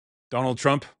Donald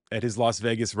Trump, at his Las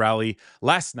Vegas rally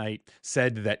last night,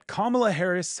 said that Kamala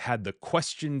Harris had the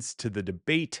questions to the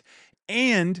debate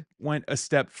and went a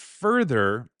step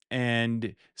further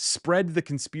and spread the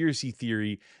conspiracy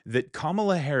theory that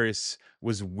Kamala Harris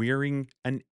was wearing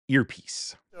an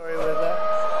earpiece. Sorry with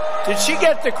that. Did she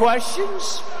get the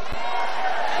questions?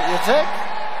 You think?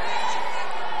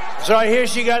 So I hear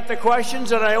she got the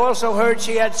questions, and I also heard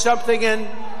she had something in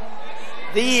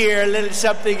the ear, a little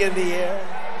something in the ear.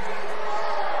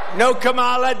 No,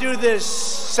 Kamala, do this.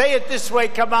 Say it this way,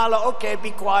 Kamala. Okay,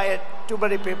 be quiet. Too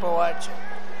many people watching.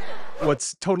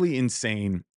 What's totally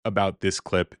insane about this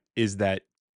clip is that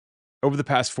over the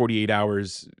past 48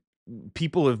 hours,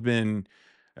 people have been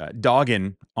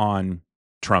dogging on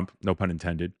Trump, no pun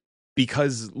intended,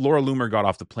 because Lara Loomer got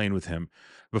off the plane with him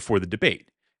before the debate.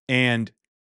 And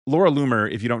Lara Loomer,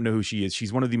 if you don't know who she is,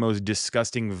 she's one of the most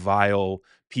disgusting, vile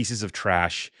pieces of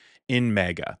trash in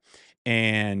MAGA.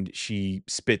 And she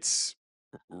spits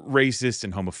racist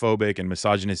and homophobic and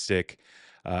misogynistic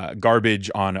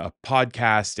garbage on a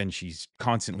podcast, and she's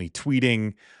constantly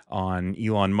tweeting on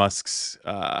Elon Musk's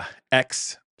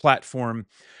X platform.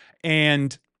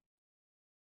 And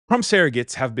Trump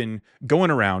surrogates have been going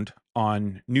around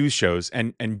on news shows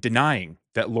and denying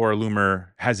that Lara Loomer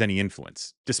has any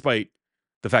influence, despite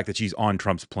the fact that she's on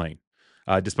Trump's plane,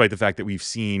 despite the fact that we've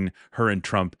seen her and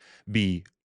Trump be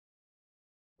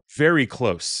very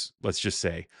close, let's just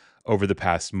say, over the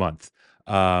past month.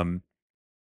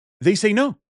 They say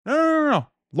no. Lara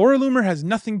Loomer has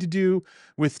nothing to do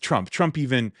with Trump. Trump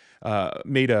even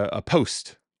made a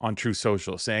post on Truth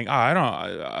Social saying,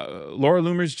 Lara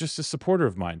Loomer's just a supporter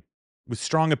of mine with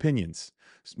strong opinions,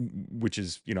 which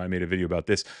is, I made a video about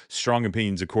this. Strong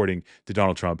opinions, according to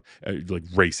Donald Trump, like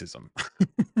racism,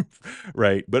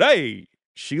 right? But hey,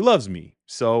 she loves me,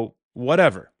 so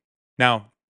whatever.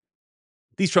 Now,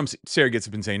 these Trump surrogates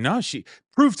have been saying, no, she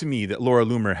proved to me that Lara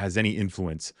Loomer has any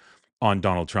influence on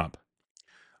Donald Trump.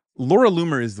 Lara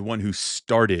Loomer is the one who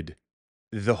started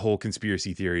the whole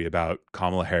conspiracy theory about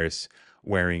Kamala Harris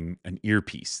wearing an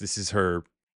earpiece. This is her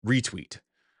retweet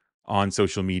on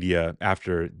social media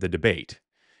after the debate.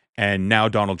 And now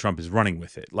Donald Trump is running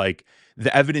with it. Like,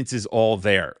 the evidence is all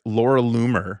there. Lara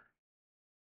Loomer,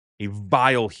 a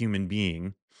vile human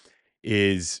being,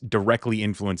 is directly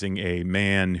influencing a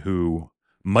man who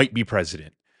might be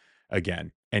president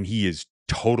again. And he is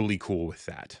totally cool with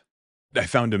that. I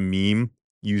found a meme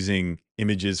using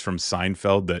images from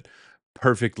Seinfeld that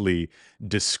perfectly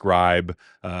describe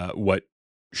what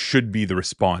should be the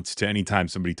response to any time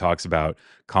somebody talks about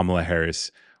Kamala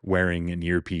Harris wearing an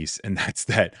earpiece. And that's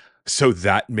that. So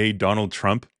that made Donald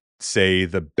Trump say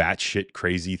the batshit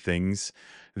crazy things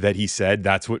that he said.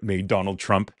 That's what made Donald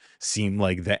Trump seem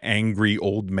like the angry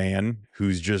old man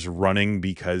who's just running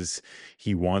because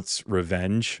he wants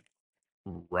revenge.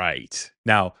 Right.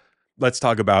 Now, let's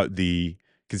talk about the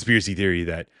conspiracy theory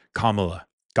that Kamala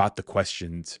got the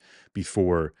questions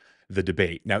before the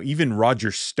debate. Now, even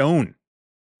Roger Stone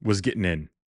was getting in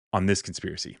on this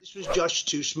conspiracy. This was just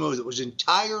too smooth. It was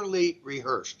entirely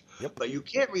rehearsed. Yep. But you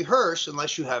can't rehearse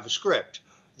unless you have a script.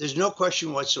 There's no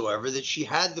question whatsoever that she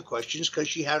had the questions because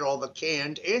she had all the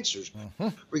canned answers,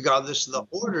 regardless of the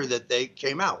order that they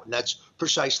came out. And that's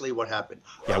precisely what happened.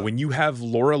 Yeah, when you have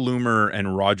Lara Loomer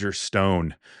and Roger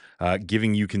Stone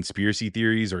giving you conspiracy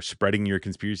theories or spreading your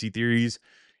conspiracy theories,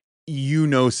 you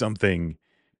know something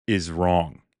is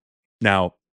wrong.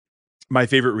 Now, my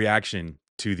favorite reaction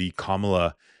to the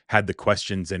Kamala had the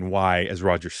questions and why, as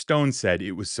Roger Stone said,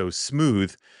 it was so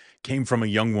smooth, came from a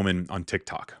young woman on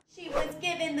TikTok. She was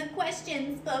given the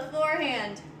questions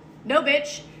beforehand. No,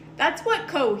 bitch. That's what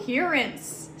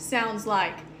coherence sounds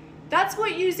like. That's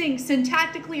what using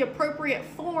syntactically appropriate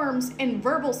forms in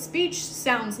verbal speech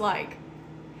sounds like.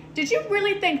 Did you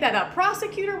really think that a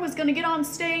prosecutor was going to get on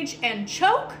stage and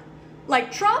choke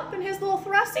like Trump and his little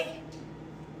thrusty?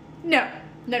 No.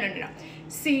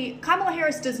 See, Kamala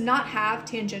Harris does not have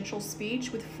tangential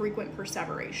speech with frequent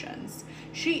perseverations.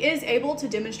 She is able to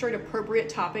demonstrate appropriate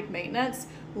topic maintenance,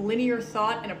 linear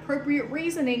thought, and appropriate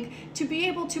reasoning to be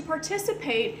able to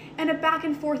participate in a back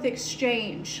and forth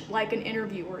exchange like an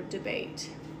interview or a debate.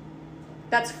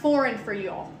 That's foreign for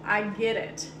y'all. I get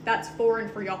it. That's foreign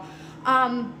for y'all.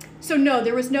 So no,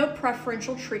 there was no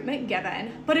preferential treatment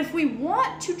given. But if we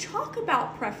want to talk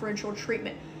about preferential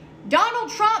treatment, Donald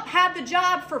Trump had the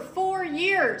job for 4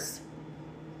 years.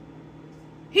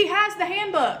 He has the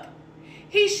handbook.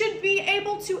 He should be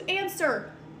able to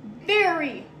answer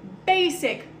very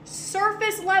basic,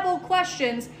 surface level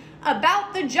questions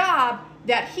about the job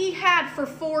that he had for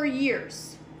 4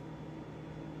 years.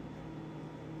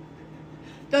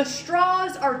 The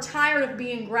straws are tired of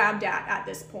being grabbed at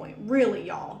this point. Really,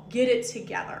 y'all, get it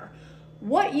together.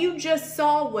 What you just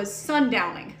saw was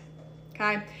sundowning,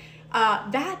 okay?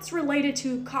 That's related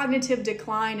to cognitive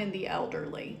decline in the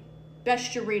elderly.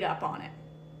 Best you read up on it,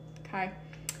 okay?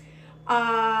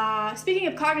 Speaking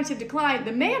of cognitive decline,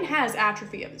 the man has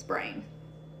atrophy of his brain.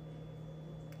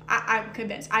 I'm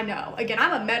convinced. I know. Again,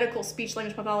 I'm a medical speech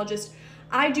language pathologist.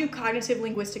 I do cognitive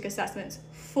linguistic assessments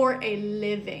for a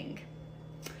living.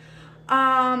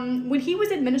 When he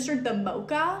was administered the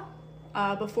MOCA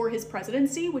before his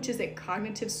presidency, which is a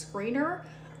cognitive screener,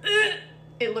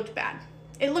 it looked bad.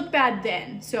 It looked bad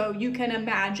then, so you can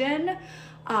imagine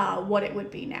what it would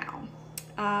be now.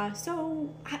 So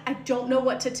I don't know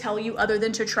what to tell you other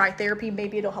than to try therapy.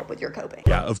 Maybe it'll help with your coping.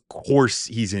 Yeah, of course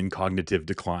he's in cognitive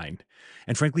decline.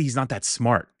 And frankly, he's not that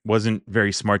smart. Wasn't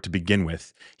very smart to begin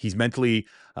with. He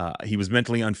was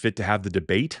mentally unfit to have the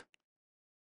debate.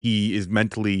 He is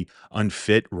mentally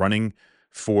unfit running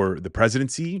for the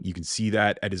presidency. You can see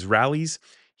that at his rallies.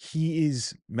 He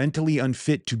is mentally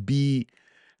unfit to be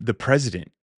the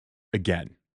president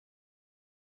again.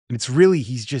 And it's really,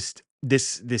 he's just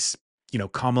this,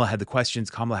 Kamala had the questions,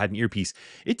 Kamala had an earpiece.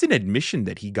 It's an admission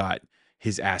that he got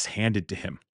his ass handed to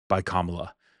him by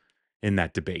Kamala in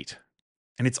that debate.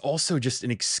 And it's also just an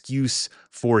excuse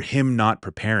for him not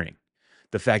preparing.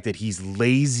 The fact that he's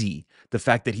lazy, the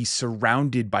fact that he's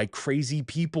surrounded by crazy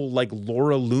people like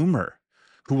Lara Loomer,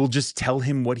 who will just tell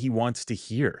him what he wants to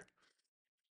hear.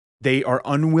 They are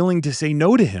unwilling to say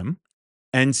no to him.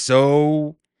 And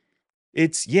so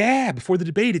before the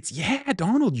debate,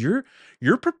 Donald,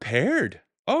 you're prepared.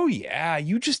 Oh yeah,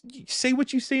 you just say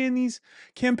what you say in these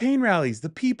campaign rallies. The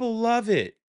people love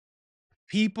it.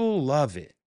 People love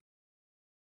it.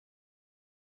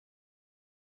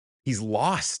 He's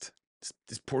lost.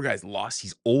 This poor guy's lost.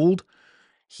 He's old.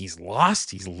 He's lost.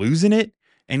 He's losing it.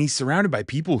 And he's surrounded by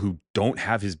people who don't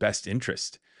have his best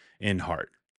interest in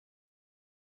heart.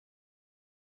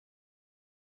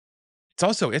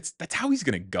 That's how he's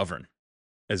going to govern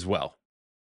as well.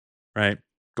 Right?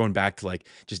 Going back to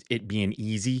just it being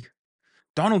easy.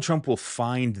 Donald Trump will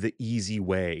find the easy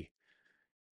way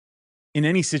in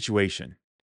any situation.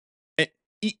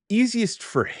 Easiest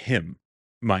for him,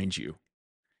 mind you.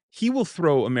 He will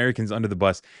throw Americans under the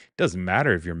bus. Doesn't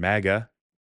matter if you're MAGA.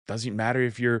 Doesn't matter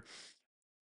if you're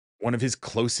one of his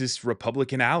closest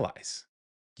Republican allies.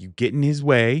 You get in his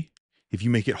way. If you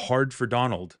make it hard for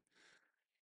Donald,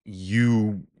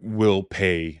 you will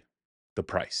pay the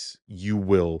price. You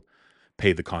will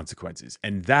pay the consequences.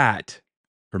 And that,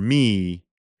 for me,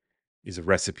 is a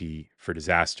recipe for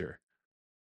disaster.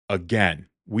 Again,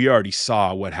 we already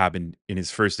saw what happened in his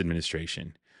first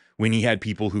administration when he had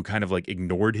people who kind of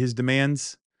ignored his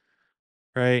demands,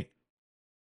 right?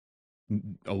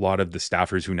 A lot of the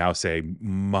staffers who now say,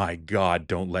 my God,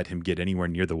 don't let him get anywhere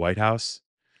near the White House.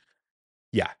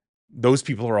 Yeah, those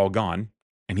people are all gone.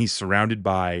 And he's surrounded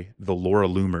by the Lara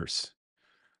Loomers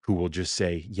who will just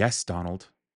say, yes, Donald,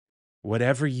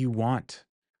 whatever you want,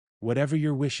 whatever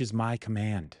your wish is my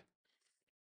command.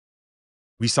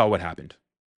 We saw what happened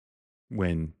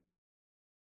when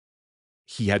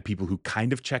he had people who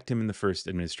kind of checked him in the first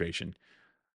administration.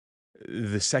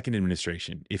 The second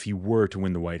administration, if he were to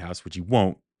win the White House, which he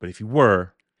won't, but if he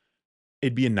were,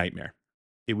 it'd be a nightmare.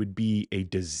 It would be a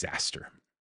disaster.